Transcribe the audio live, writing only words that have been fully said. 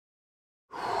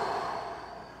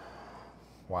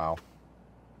Wow.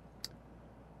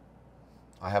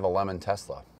 I have a lemon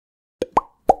Tesla.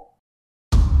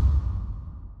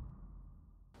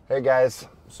 Hey guys,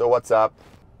 so what's up?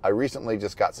 I recently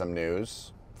just got some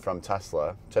news from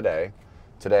Tesla today.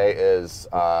 Today is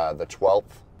the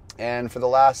 12th. And for the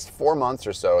last 4 months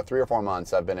or so, 3 or 4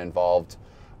 months, I've been involved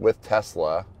with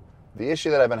Tesla. The issue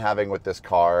that I've been having with this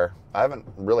car, I haven't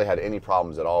really had any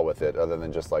problems at all with it other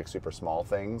than just like super small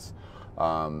things.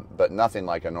 But nothing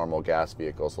like a normal gas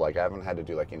vehicle. So like I haven't had to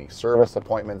do like any service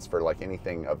appointments for like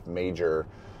anything of major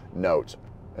note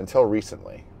until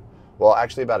recently. Well,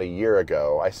 actually about a year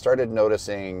ago, I started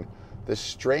noticing this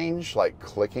strange like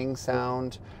clicking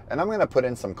sound, and I'm going to put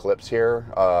in some clips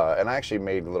here. And I actually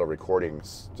made little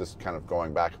recordings just kind of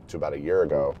going back to about a year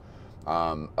ago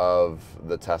of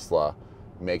the Tesla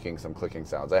making some clicking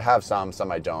sounds. I have some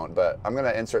I don't, but I'm going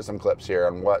to insert some clips here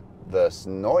on what this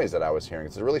noise that I was hearing.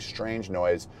 It's a really strange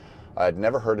noise. I'd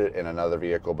never heard it in another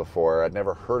vehicle before. I'd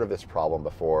never heard of this problem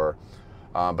before.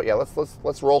 But yeah,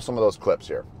 let's roll some of those clips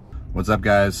here. What's up,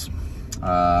 guys?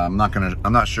 I'm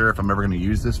not sure if I'm ever gonna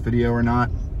use this video or not,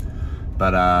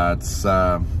 but it's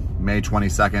May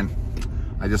 22nd.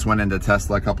 I just went into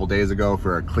Tesla a couple days ago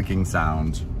for a clicking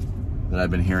sound that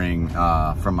I've been hearing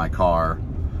from my car.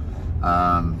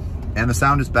 And the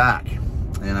sound is back,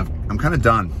 and I'm kind of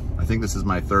done. I think this is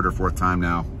my 3rd or 4th time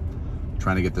now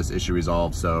trying to get this issue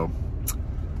resolved, so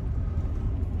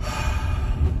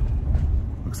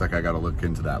looks like I got to look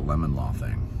into that lemon law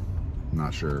thing. I'm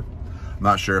not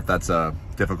sure if that's a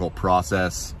difficult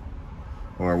process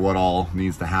or what all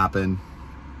needs to happen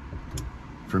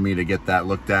for me to get that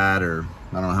looked at, or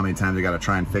I don't know how many times I got to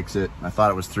try and fix it. I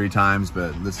thought it was 3 times,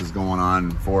 but this is going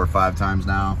on 4 or 5 times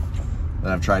now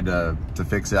that I've tried to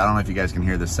fix it. I don't know if you guys can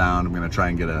hear the sound. I'm gonna try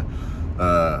and get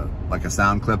like a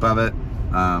sound clip of it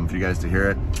for you guys to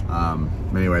hear it.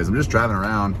 Anyways, I'm just driving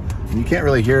around, and you can't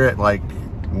really hear it like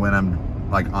when I'm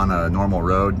like on a normal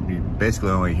road. You basically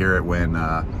only hear it when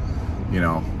you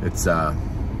know, it's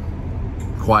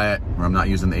quiet, or I'm not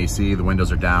using the AC, the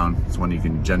windows are down. It's when you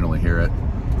can generally hear it.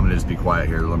 I'm gonna just be quiet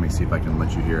here. Let me see if I can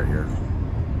let you hear it here.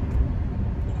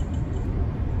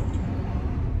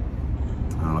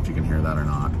 I don't know if you can hear that or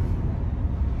not.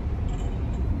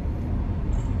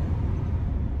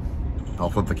 I'll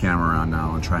flip the camera around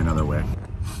now and try another way.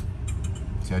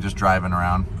 See, I'm just driving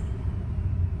around.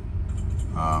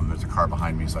 There's a car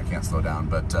behind me, so I can't slow down,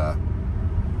 but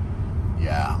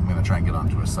yeah, I'm gonna try and get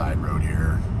onto a side road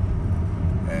here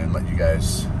and let you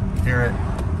guys hear it.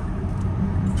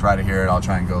 Try to hear it. I'll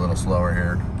try and go a little slower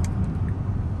here.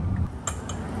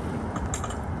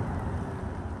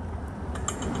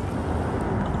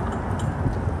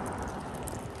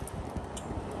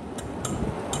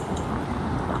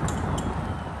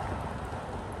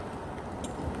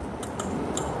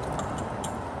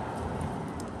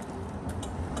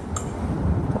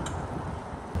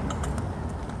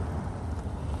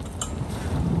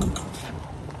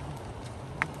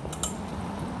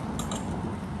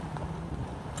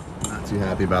 Too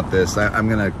happy about this. I'm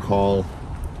gonna call,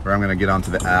 or I'm gonna get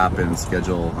onto the app and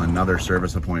schedule another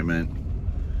service appointment.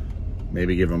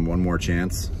 Maybe give them one more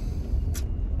chance.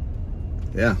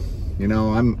 Yeah, you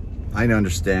know, I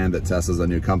understand that Tesla's a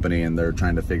new company and they're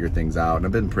trying to figure things out, and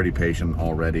I've been pretty patient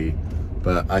already,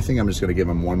 but I think I'm just gonna give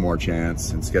them one more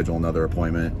chance and schedule another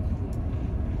appointment.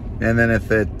 And then if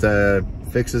it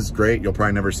fixes, great, you'll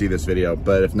probably never see this video,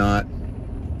 but if not,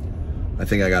 I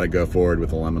think I gotta go forward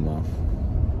with the lemon law.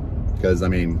 Because, I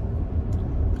mean,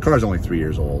 the car's only 3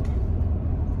 years old.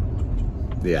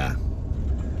 Yeah.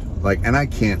 Like, and I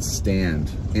can't stand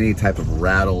any type of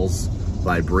rattles,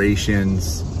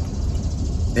 vibrations,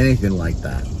 anything like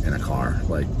that in a car.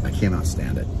 Like, I cannot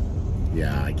stand it.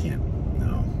 Yeah, I can't.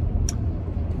 No.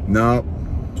 No.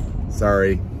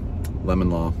 Sorry.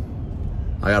 Lemon law.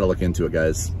 I gotta look into it,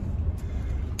 guys.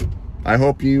 I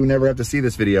hope you never have to see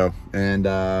this video. And,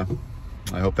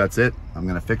 I hope that's it. I'm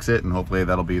gonna fix it, and hopefully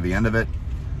that'll be the end of it,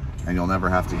 and you'll never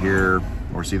have to hear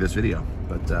or see this video.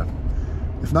 But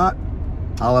if not,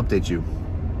 I'll update you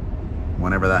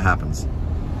whenever that happens.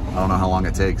 I don't know how long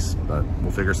it takes, but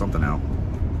we'll figure something out.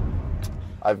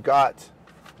 I've got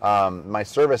my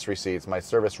service receipts, my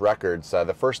service records.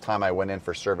 The first time I went in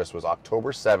for service was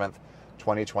October 7th,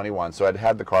 2021. So I'd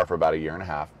had the car for about a year and a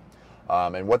half.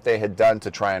 And what they had done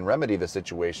to try and remedy the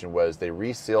situation was they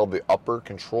resealed the upper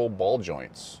control ball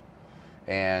joints.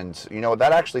 And, you know,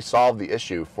 that actually solved the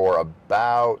issue for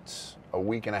about a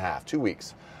week and a half, 2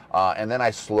 weeks. And then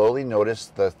I slowly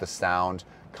noticed the sound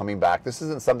coming back. This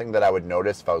isn't something that I would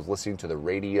notice if I was listening to the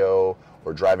radio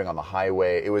or driving on the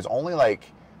highway. It was only like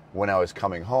when I was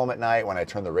coming home at night, when I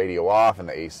turned the radio off and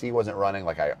the AC wasn't running,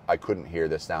 like I couldn't hear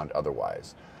the sound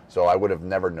otherwise. So I would have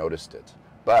never noticed it.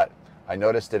 But I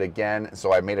noticed it again,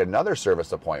 so I made another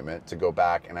service appointment to go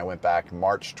back, and I went back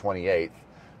March 28th,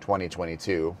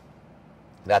 2022.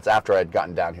 That's after I'd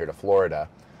gotten down here to Florida.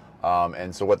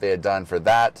 And so what they had done for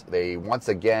that, they once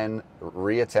again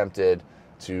reattempted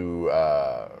to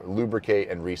lubricate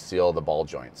and reseal the ball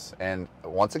joints. And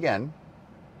once again,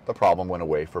 the problem went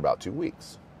away for about 2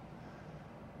 weeks.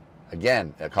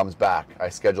 Again, it comes back. I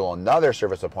schedule another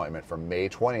service appointment for May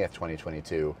 20th,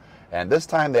 2022. And this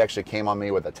time they actually came on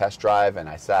me with a test drive, and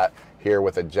I sat here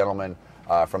with a gentleman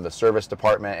from the service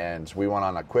department, and we went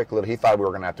on a quick little, he thought we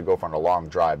were going to have to go for a long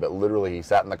drive, but literally he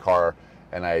sat in the car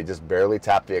and I just barely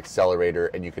tapped the accelerator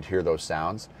and you could hear those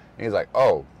sounds. And he's like,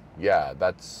 oh yeah,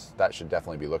 that should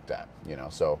definitely be looked at,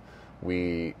 So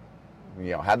we,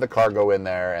 had the car go in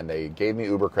there, and they gave me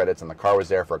Uber credits, and the car was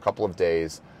there for a couple of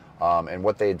days. And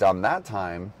what they had done that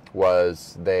time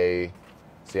was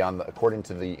according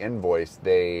to the invoice,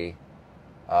 they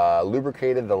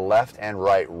lubricated the left and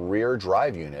right rear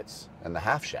drive units and the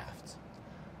half shafts.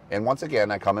 And once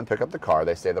again, I come and pick up the car.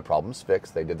 They say the problem's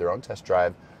fixed. They did their own test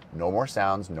drive. No more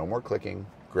sounds, no more clicking.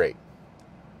 Great.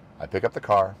 I pick up the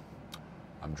car.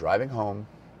 I'm driving home.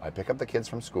 I pick up the kids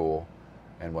from school.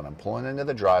 And when I'm pulling into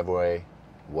the driveway,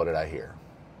 what did I hear?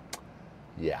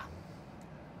 Yeah.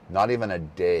 Not even a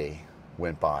day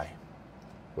went by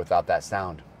without that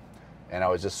sound. And I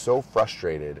was just so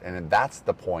frustrated. And that's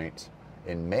the point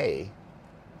in May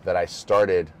that I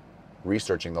started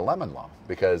researching the Lemon Law,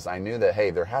 because I knew that,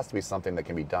 hey, there has to be something that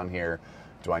can be done here.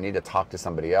 Do I need to talk to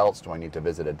somebody else? Do I need to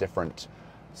visit a different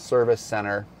service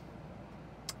center?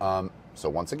 So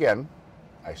once again,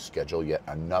 I schedule yet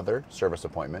another service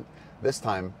appointment, this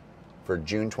time for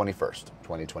June 21st,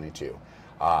 2022.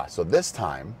 So this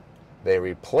time, they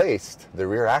replaced the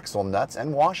rear axle nuts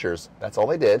and washers. That's all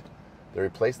they did. They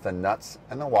replaced the nuts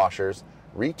and the washers,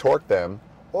 retorqued them.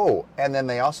 Oh, and then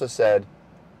they also said,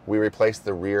 we replaced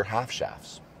the rear half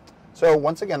shafts. So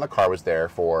once again, the car was there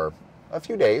for a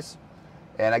few days,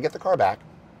 and I get the car back.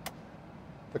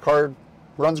 The car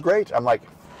runs great. I'm like,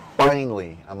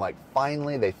 finally,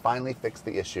 they finally fixed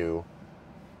the issue.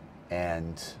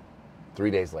 And 3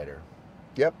 days later,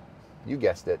 yep, you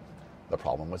guessed it, the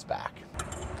problem was back.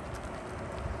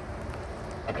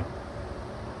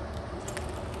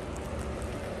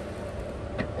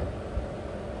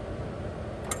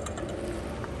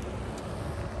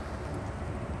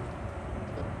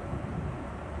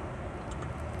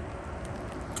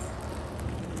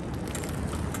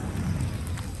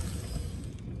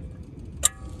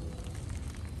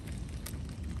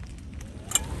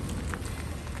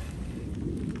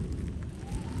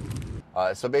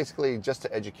 So basically, just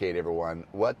to educate everyone,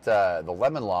 what the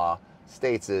Lemon Law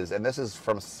states is, and this is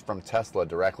from Tesla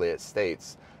directly, it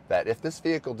states that if this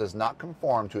vehicle does not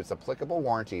conform to its applicable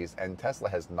warranties and Tesla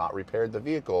has not repaired the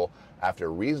vehicle after a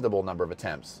reasonable number of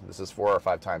attempts, this is 4 or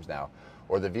 5 times now,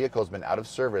 or the vehicle has been out of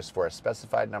service for a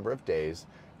specified number of days,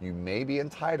 you may be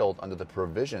entitled under the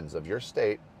provisions of your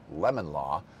state Lemon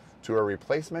Law to a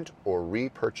replacement or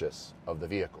repurchase of the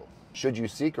vehicle. Should you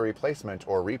seek a replacement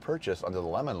or repurchase under the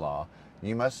Lemon Law,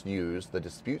 you must use the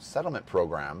dispute settlement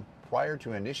program prior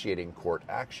to initiating court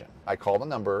action. I called a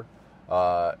number,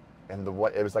 and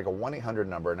it was like a 1-800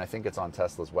 number, and I think it's on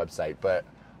Tesla's website, but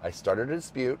I started a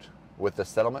dispute with the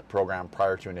settlement program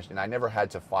prior to initiating. I never had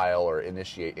to file or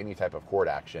initiate any type of court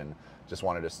action, just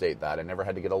wanted to state that. I never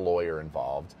had to get a lawyer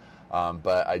involved,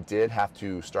 but I did have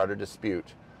to start a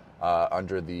dispute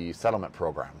under the settlement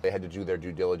program. They had to do their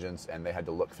due diligence, and they had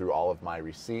to look through all of my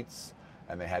receipts,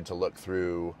 and they had to look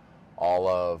through all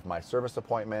of my service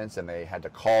appointments, and they had to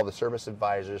call the service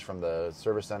advisors from the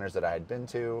service centers that I had been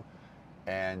to,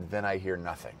 and then I hear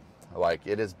nothing. Like,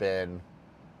 it has been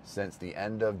since the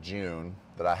end of June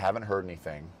that I haven't heard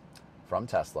anything from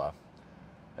Tesla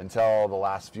until the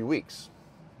last few weeks.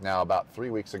 Now, about 3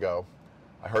 weeks ago,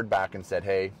 I heard back and said,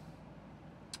 hey,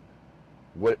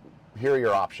 here are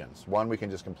your options. One, we can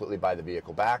just completely buy the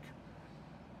vehicle back,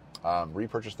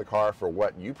 repurchase the car for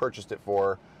what you purchased it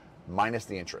for, minus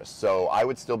the interest. So I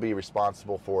would still be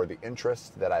responsible for the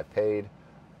interest that I paid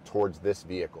towards this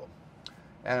vehicle.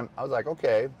 And I was like,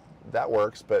 okay, that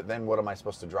works, but then what am I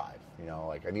supposed to drive?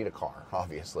 Like, I need a car,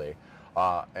 obviously.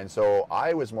 And so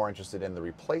I was more interested in the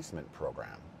replacement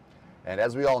program. And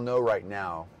as we all know right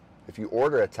now, if you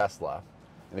order a Tesla,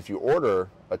 and if you order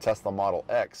a Tesla Model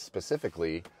X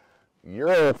specifically,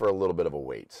 you're in for a little bit of a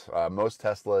wait. Most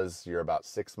Teslas, you're about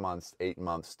 6 months, 8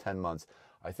 months, 10 months.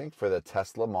 I think for the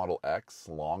Tesla Model X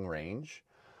long range,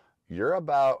 you're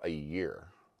about a year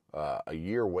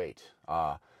wait.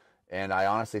 And I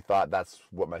honestly thought that's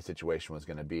what my situation was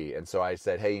going to be. And so I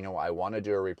said, hey, you know, I want to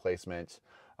do a replacement.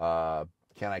 Can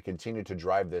I continue to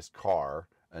drive this car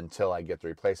until I get the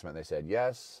replacement? They said,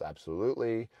 yes,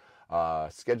 absolutely.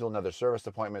 Schedule another service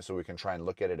appointment so we can try and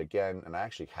look at it again. And I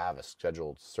actually have a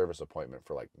scheduled service appointment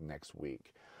for like next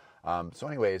week. So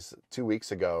anyways, 2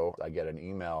 weeks ago, I get an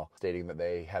email stating that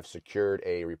they have secured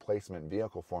a replacement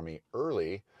vehicle for me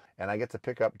early, and I get to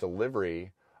pick up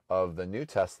delivery of the new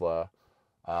Tesla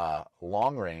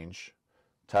long range,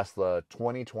 Tesla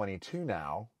 2022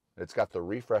 now. It's got the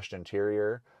refreshed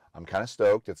interior. I'm kind of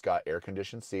stoked. It's got air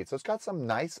conditioned seats. So it's got some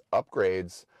nice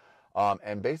upgrades.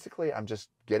 And basically I'm just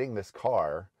getting this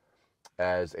car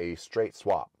as a straight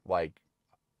swap, like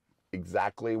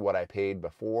exactly what I paid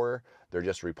before. They're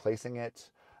just replacing it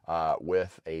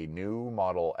with a new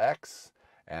Model X.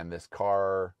 And this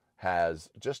car has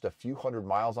just a few hundred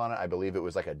miles on it. I believe it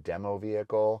was like a demo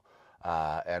vehicle.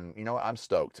 And you know what? I'm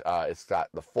stoked. It's got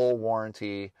the full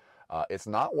warranty. It's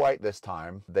not white this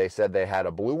time. They said they had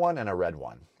a blue one and a red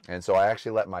one. And so I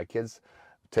actually let my kids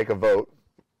take a vote.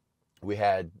 We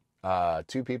had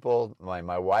two people,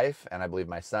 my wife and I believe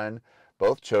my son,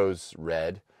 both chose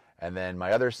red. And then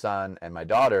my other son and my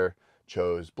daughter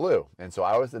chose blue. And so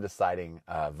I was the deciding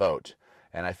vote.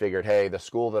 And I figured, hey, the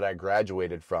school that I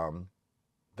graduated from,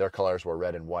 their colors were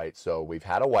red and white. So we've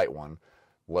had a white one.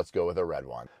 Let's go with a red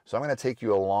one. So I'm going to take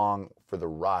you along for the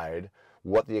ride,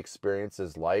 what the experience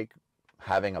is like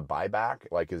having a buyback.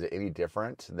 Like, is it any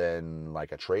different than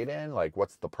like a trade-in? Like,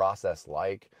 what's the process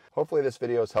like? Hopefully this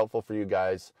video is helpful for you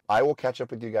guys. I will catch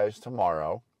up with you guys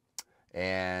tomorrow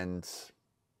and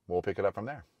we'll pick it up from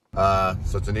there.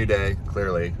 So it's a new day,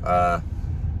 clearly.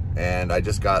 And I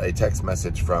just got a text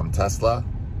message from Tesla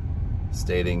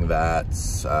stating that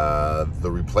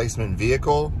the replacement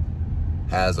vehicle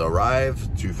has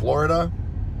arrived to Florida.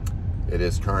 It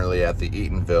is currently at the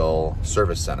Eatonville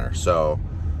Service Center. So,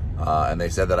 and they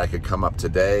said that I could come up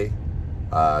today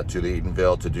to the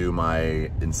Eatonville to do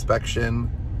my inspection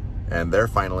and their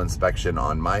final inspection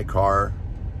on my car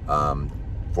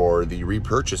for the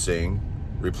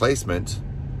replacement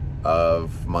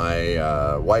of my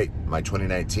my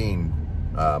 2019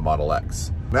 Model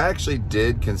X. And I actually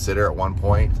did consider at one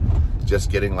point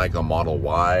just getting like a Model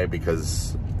Y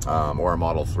because or a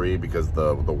Model 3 because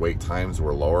the wait times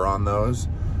were lower on those.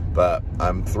 But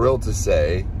I'm thrilled to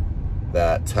say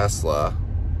that Tesla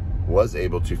was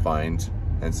able to find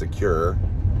and secure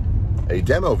a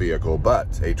demo vehicle, but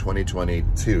a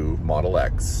 2022 Model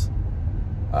X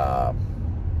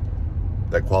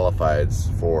that qualifies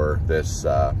for this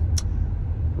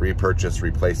repurchase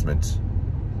replacement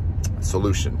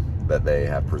solution that they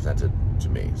have presented to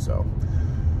me. So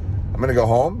I'm gonna go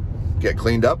home, get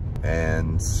cleaned up,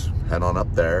 and head on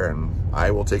up there, and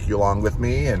I will take you along with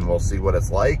me and we'll see what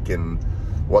it's like and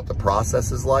what the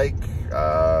process is like.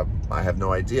 I have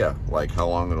no idea like how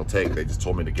long it'll take. They just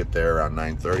told me to get there around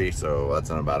 9:30, so that's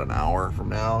in about an hour from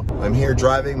now. I'm here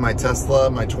driving my Tesla,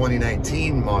 my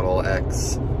 2019 Model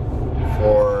X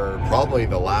for probably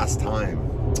the last time.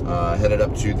 Headed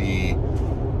up to the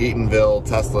Eatonville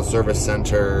Tesla Service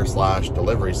Center /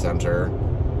 Delivery Center.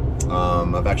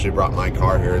 I've actually brought my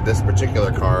car here. This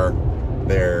particular car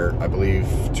there, I believe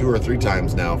 2 or 3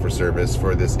 times now for service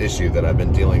for this issue that I've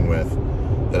been dealing with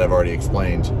that I've already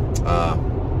explained.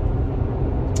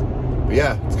 But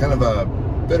yeah, it's kind of a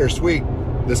bittersweet.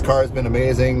 This car has been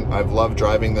amazing. I've loved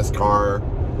driving this car.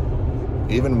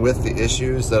 Even with the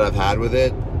issues that I've had with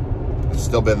it, it's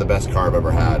still been the best car I've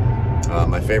ever had.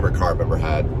 My favorite car I've ever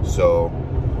had. So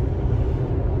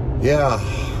yeah,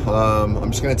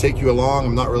 I'm just gonna take you along.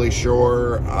 I'm not really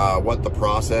sure what the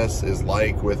process is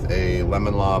like with a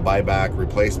Lemon Law buyback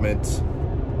replacement.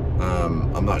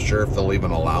 I'm not sure if they'll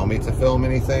even allow me to film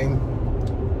anything,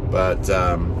 but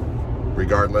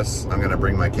regardless, I'm gonna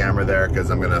bring my camera there because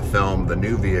I'm gonna film the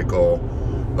new vehicle,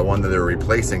 the one that they're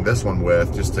replacing this one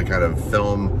with, just to kind of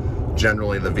film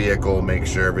generally the vehicle, make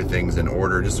sure everything's in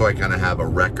order, just so I kind of have a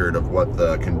record of what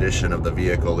the condition of the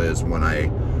vehicle is when I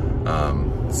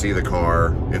see the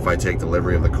car, if I take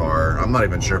delivery of the car. I'm not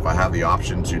even sure if I have the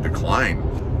option to decline.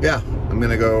 Yeah, I'm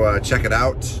gonna go check it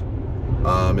out.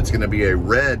 It's gonna be a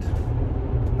red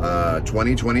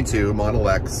 2022 Model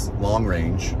X long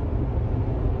range.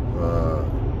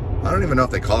 I don't even know if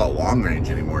they call it long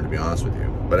range anymore, to be honest with you,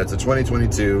 but it's a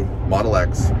 2022 Model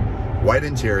X, white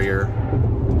interior.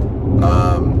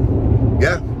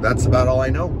 Yeah, that's about all I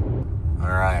know. All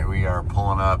right, we are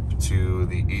pulling up to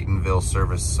the Eatonville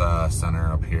Service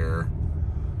Center up here.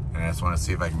 And I just want to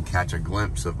see if I can catch a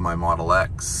glimpse of my Model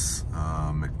X.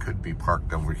 It could be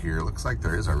parked over here. Looks like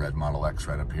there is a red Model X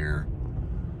right up here.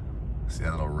 See that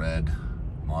little red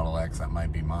Model X. That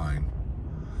might be mine.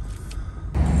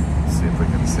 Let's see if we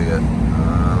can see it.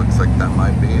 Looks like that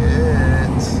might be it.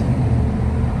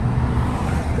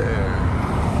 Right there.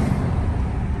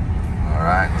 All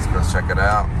right, let's go check it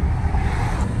out.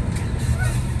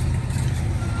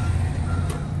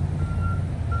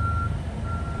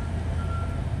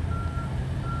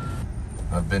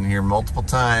 I've been here multiple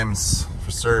times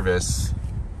for service.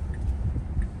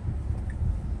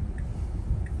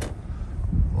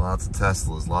 Lots of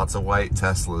Teslas, lots of white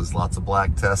Teslas, lots of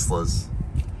black Teslas.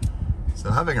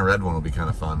 So having a red one will be kind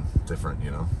of fun, different,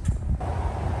 you know.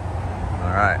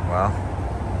 All right, well,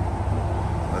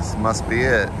 this must be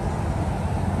it.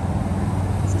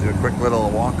 Let's do a quick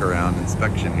little walk around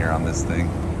inspection here on this thing.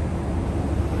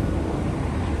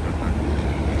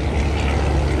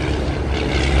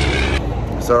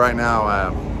 So right now,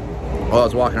 while I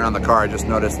was walking around the car, I just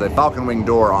noticed the Falcon Wing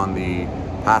door on the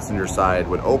passenger side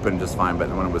would open just fine, but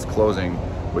when it was closing,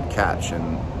 would catch,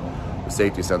 and the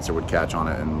safety sensor would catch on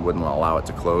it and wouldn't allow it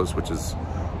to close, which is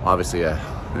obviously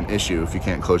an issue if you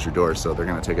can't close your door. So they're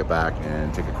gonna take it back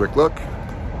and take a quick look,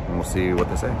 and we'll see what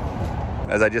they say.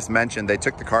 As I just mentioned, they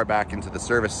took the car back into the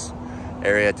service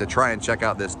area to try and check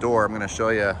out this door. I'm gonna show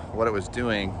you what it was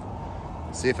doing,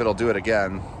 see if it'll do it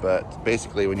again. But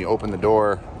basically, when you open the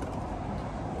door,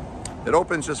 it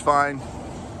opens just fine.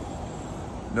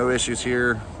 No issues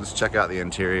here. Let's check out the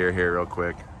interior here real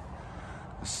quick.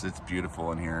 It's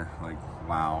beautiful in here. Like,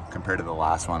 wow. Compared to the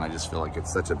last one, I just feel like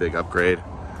it's such a big upgrade.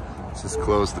 Let's just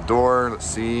close the door. Let's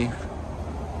see.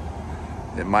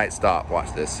 It might stop.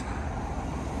 Watch this.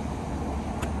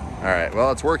 All right,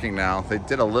 well, it's working now. They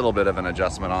did a little bit of an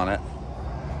adjustment on it.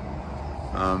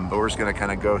 But we're just gonna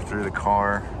kind of go through the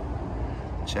car,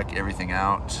 check everything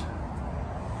out.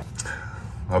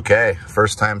 Okay,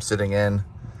 first time sitting in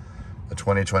the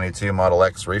 2022 Model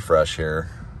X refresh here.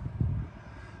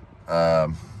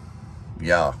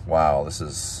 Yeah, wow,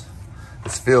 this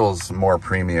feels more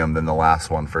premium than the last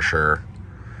one for sure.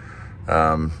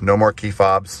 No more key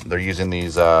fobs. They're using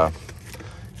these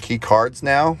key cards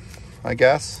now, I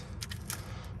guess.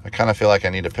 I kind of feel like I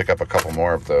need to pick up a couple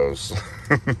more of those.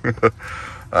 But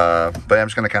I'm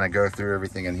just gonna kind of go through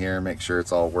everything in here, make sure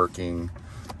it's all working.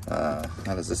 How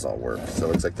does this all work? So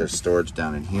it looks like there's storage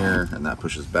down in here, and that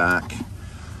pushes back.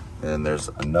 And there's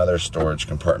another storage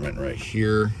compartment right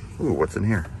here. Ooh, what's in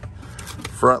here?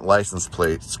 Front license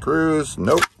plate screws.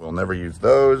 Nope, we'll never use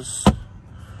those.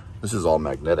 This is all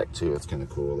magnetic too. It's kind of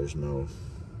cool. There's no,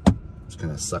 just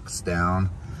kind of sucks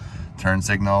down. Turn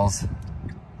signals.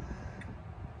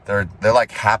 They're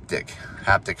like haptic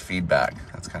feedback.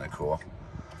 That's kind of cool.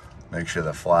 Make sure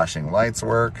the flashing lights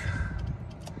work.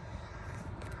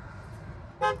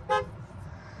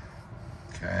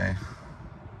 Okay.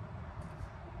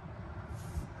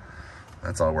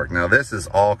 That's all work. Now this is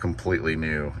all completely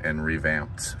new and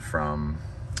revamped from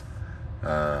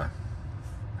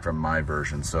my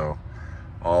version. So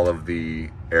all of the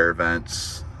air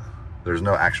vents, there's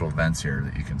no actual vents here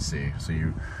that you can see. So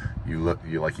you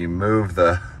move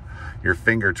your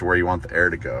finger to where you want the air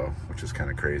to go, which is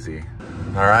kind of crazy.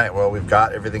 All right, well, we've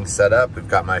got everything set up. We've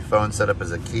got my phone set up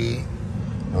as a key.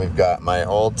 And we've got my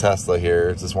old Tesla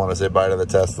here. Just want to say bye to the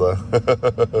Tesla.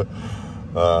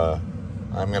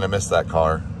 I'm gonna miss that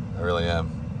car. I really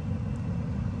am.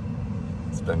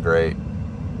 It's been great.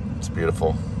 It's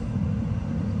beautiful.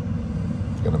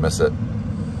 Gonna miss it.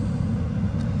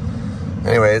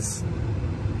 Anyways,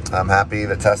 I'm happy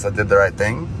that Tesla did the right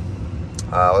thing.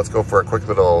 Let's go for a quick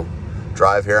little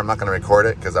drive here. I'm not gonna record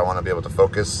it because I want to be able to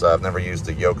focus. I've never used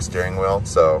a yoke steering wheel,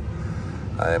 so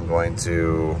I am going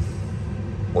to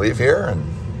leave here and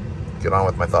get on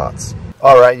with my thoughts.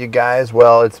 All right, you guys.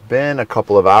 Well, it's been a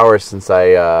couple of hours since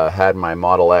I had my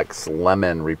Model X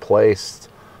Lemon replaced.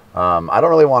 I don't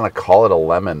really want to call it a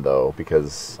Lemon though,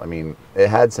 because I mean, it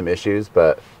had some issues,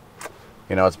 but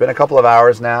you know, it's been a couple of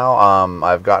hours now.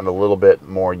 I've gotten a little bit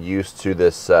more used to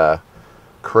this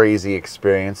crazy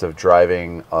experience of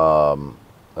driving a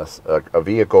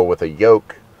vehicle with a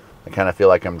yoke. I kind of feel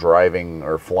like I'm driving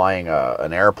or flying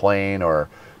an airplane or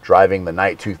driving the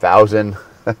Knight 2000,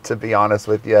 to be honest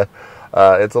with you.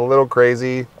 It's a little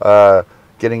crazy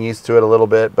getting used to it a little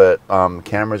bit, but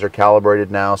cameras are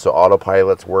calibrated now, so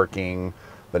autopilot's working.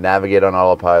 The navigate on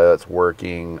autopilot's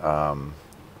working.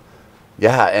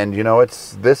 Yeah, and you know,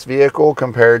 it's this vehicle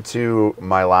compared to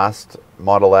my last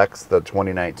Model X, the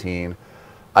 2019,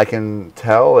 I can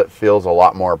tell it feels a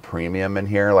lot more premium in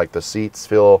here. Like the seats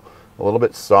feel a little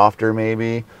bit softer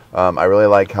maybe. I really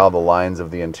like how the lines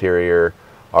of the interior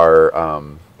are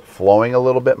flowing a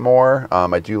little bit more.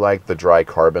 I do like the dry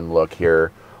carbon look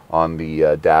here on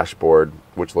the dashboard,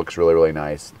 which looks really, really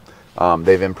nice.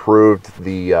 They've improved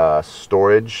the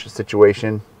storage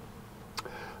situation.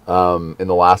 In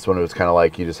the last one, it was kind of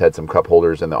like you just had some cup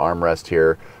holders in the armrest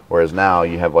here, whereas now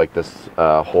you have like this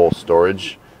whole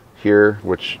storage here,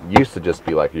 which used to just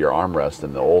be like your armrest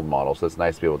in the old model. So it's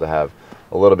nice to be able to have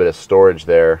a little bit of storage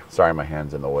there. Sorry, my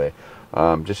hand's in the way.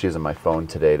 Just using my phone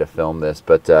today to film this,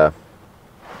 but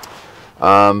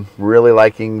really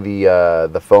liking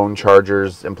the phone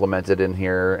chargers implemented in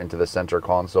here into the center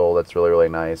console. That's really, really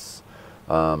nice.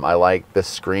 I like this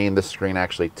screen. This screen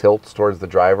actually tilts towards the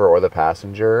driver or the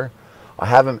passenger. I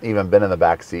haven't even been in the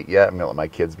back seat yet. I'm going to let my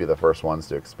kids be the first ones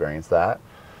to experience that.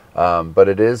 But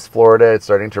it is Florida. It's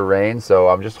starting to rain, so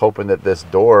I'm just hoping that this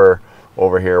door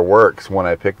over here works when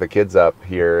I pick the kids up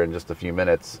here in just a few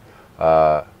minutes.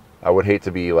 I would hate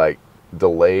to be like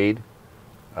delayed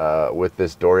with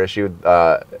this door issue.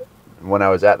 When I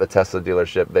was at the Tesla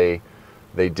dealership,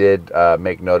 they did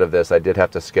make note of this. I did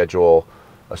have to schedule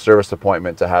a service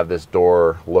appointment to have this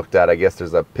door looked at. I guess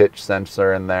there's a pitch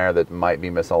sensor in there that might be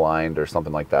misaligned or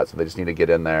something like that, so they just need to get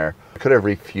in there. I could have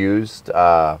refused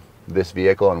this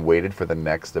vehicle and waited for the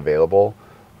next available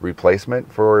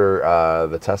replacement for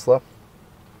the Tesla,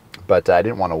 but I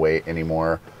didn't want to wait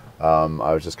anymore.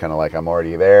 I was just kind of like, I'm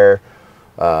already there.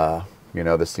 You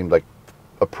know, this seemed like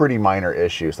a pretty minor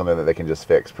issue, something that they can just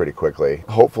fix pretty quickly.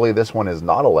 Hopefully this one is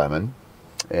not a lemon,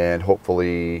 and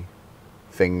hopefully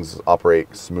things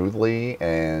operate smoothly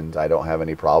and I don't have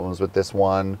any problems with this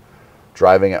one.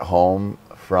 Driving at home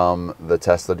from the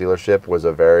Tesla dealership was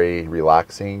a very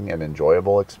relaxing and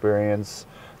enjoyable experience.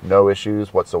 No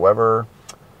issues whatsoever.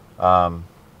 But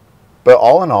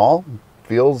all in all,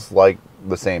 feels like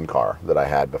the same car that I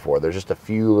had before. There's just a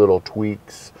few little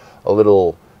tweaks,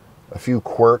 a few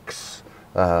quirks,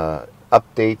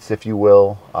 updates, if you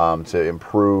will, to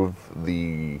improve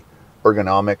the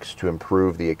ergonomics, to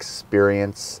improve the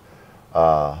experience,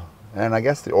 and I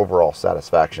guess the overall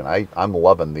satisfaction. I'm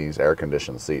loving these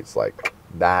air-conditioned seats. Like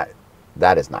that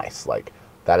is nice. Like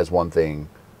that is one thing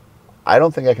I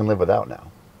don't think I can live without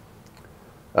now.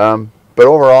 But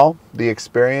overall, the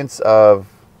experience of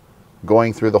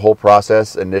going through the whole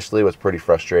process initially was pretty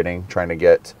frustrating, trying to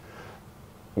get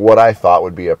what I thought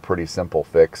would be a pretty simple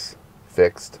fix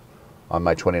fixed on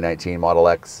my 2019 Model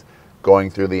X.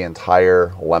 Going through the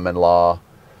entire lemon law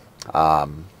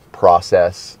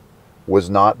process was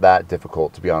not that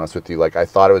difficult, to be honest with you. Like, I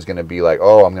thought it was going to be like,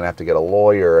 oh, I'm going to have to get a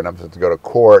lawyer and I'm going to have to go to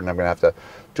court and I'm going to have to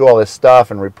do all this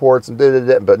stuff and reports and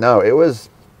da-da-da. But no, it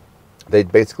was, they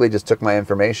basically just took my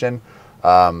information.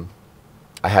 I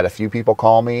had a few people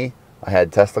call me. I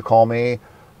had Tesla call me.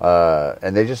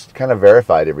 And they just kind of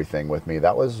verified everything with me.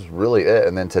 That was really it.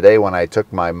 And then today when I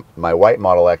took my white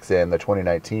Model X in, the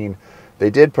 2019, they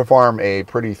did perform a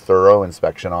pretty thorough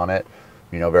inspection on it,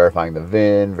 you know, verifying the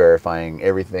VIN, verifying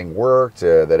everything worked,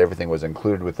 that everything was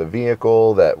included with the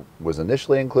vehicle that was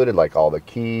initially included, like all the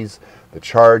keys, the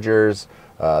chargers,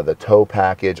 the tow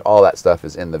package, all that stuff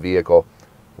is in the vehicle,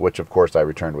 which of course I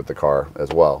returned with the car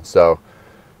as well. So,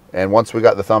 and once we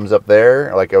got the thumbs up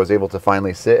there, like I was able to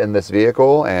finally sit in this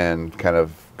vehicle and kind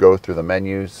of go through the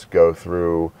menus, go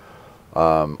through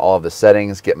all of the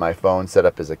settings, get my phone set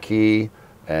up as a key.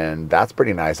 And that's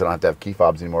pretty nice. I don't have to have key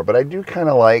fobs anymore. But I do kind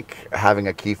of like having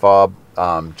a key fob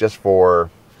just for,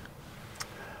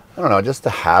 I don't know, just to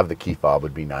have the key fob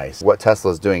would be nice. What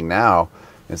Tesla's doing now,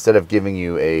 instead of giving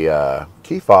you a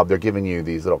key fob, they're giving you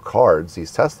these little cards,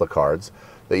 these Tesla cards,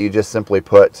 that you just simply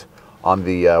put on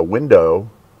the window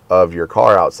of your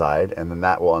car outside, and then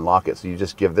that will unlock it. So you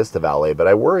just give this to valet. But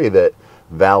I worry that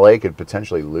valet could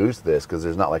potentially lose this because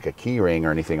there's not like a key ring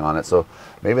or anything on it. So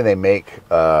maybe they make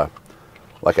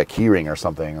like a key ring or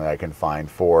something that I can find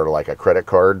for like a credit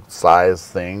card size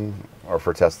thing or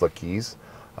for Tesla keys.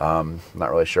 Not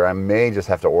really sure. I may just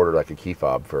have to order like a key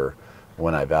fob for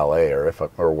when I valet or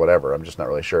or whatever. I'm just not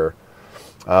really sure.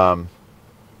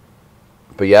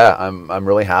 But yeah, I'm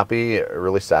really happy,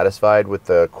 really satisfied with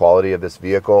the quality of this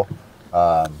vehicle.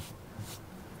 Let's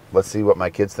see what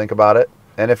my kids think about it.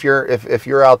 And if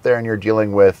you're out there and you're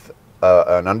dealing with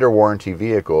an under warranty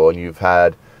vehicle and you've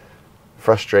had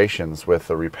frustrations with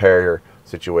the repair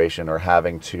situation or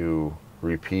having to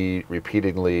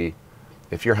repeatedly,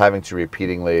 if you're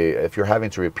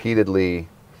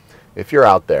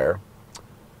out there,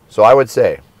 so I would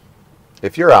say,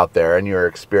 if you're out there and you're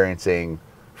experiencing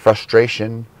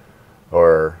frustration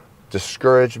or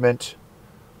discouragement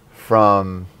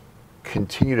from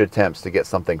continued attempts to get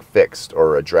something fixed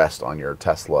or addressed on your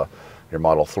Tesla, your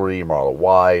Model 3, your Model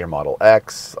Y, your Model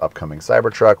X, upcoming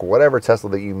Cybertruck, whatever Tesla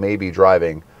that you may be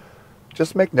driving,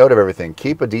 just make note of everything.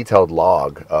 Keep a detailed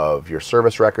log of your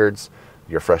service records,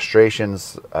 your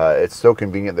frustrations. It's so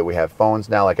convenient that we have phones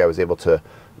now. Like I was able to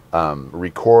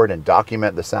record and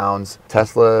document the sounds.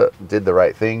 Tesla did the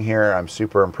right thing here. I'm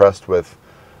super impressed with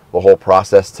the whole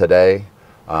process today.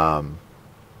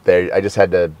 I just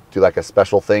had to do like a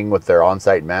special thing with their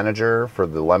on-site manager for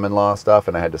the lemon law stuff,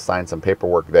 and I had to sign some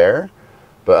paperwork there.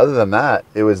 But other than that,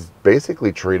 it was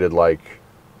basically treated like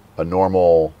a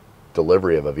normal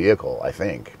delivery of a vehicle, I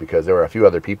think, because there were a few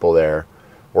other people there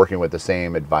working with the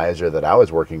same advisor that I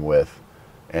was working with,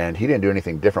 and he didn't do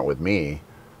anything different with me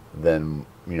than,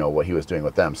 you know, what he was doing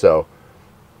with them. So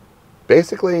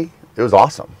basically, it was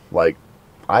awesome. Like,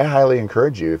 I highly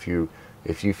encourage you,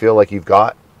 if you feel like you've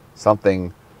got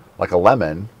something like a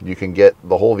lemon, you can get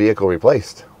the whole vehicle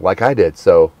replaced like I did.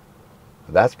 So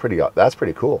that's pretty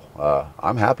cool.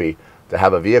 I'm happy to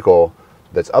have a vehicle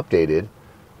that's updated,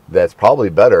 that's probably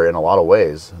better in a lot of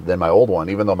ways than my old one,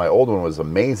 even though my old one was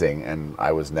amazing and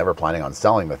I was never planning on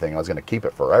selling the thing. I was going to keep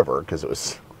it forever because it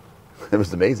was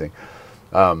amazing.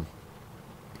 But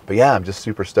yeah, I'm just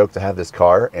super stoked to have this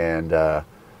car, and I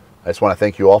just want to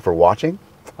thank you all for watching.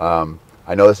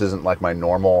 I know this isn't like my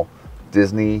normal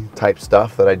Disney type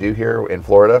stuff that I do here in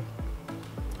Florida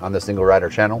on the Single Rider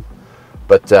channel,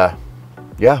 but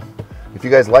yeah, if you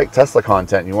guys like Tesla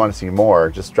content and you want to see more,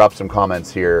 just drop some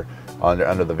comments here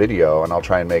under the video, and I'll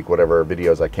try and make whatever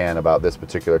videos I can about this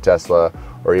particular Tesla,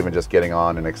 or even just getting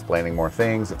on and explaining more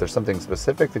things. If there's something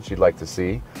specific that you'd like to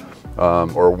see,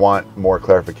 or want more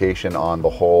clarification on the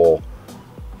whole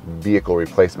vehicle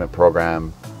replacement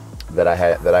program that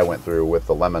I went through with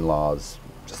the lemon laws,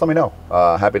 just let me know.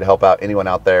 Happy to help out anyone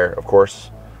out there, of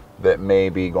course, that may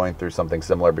be going through something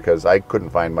similar, because I couldn't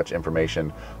find much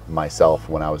information myself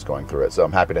when I was going through it. So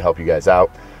I'm happy to help you guys out.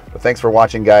 But thanks for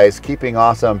watching, guys. Keep being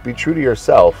awesome. Be true to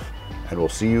yourself, and we'll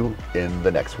see you in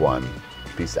the next one.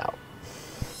 Peace out.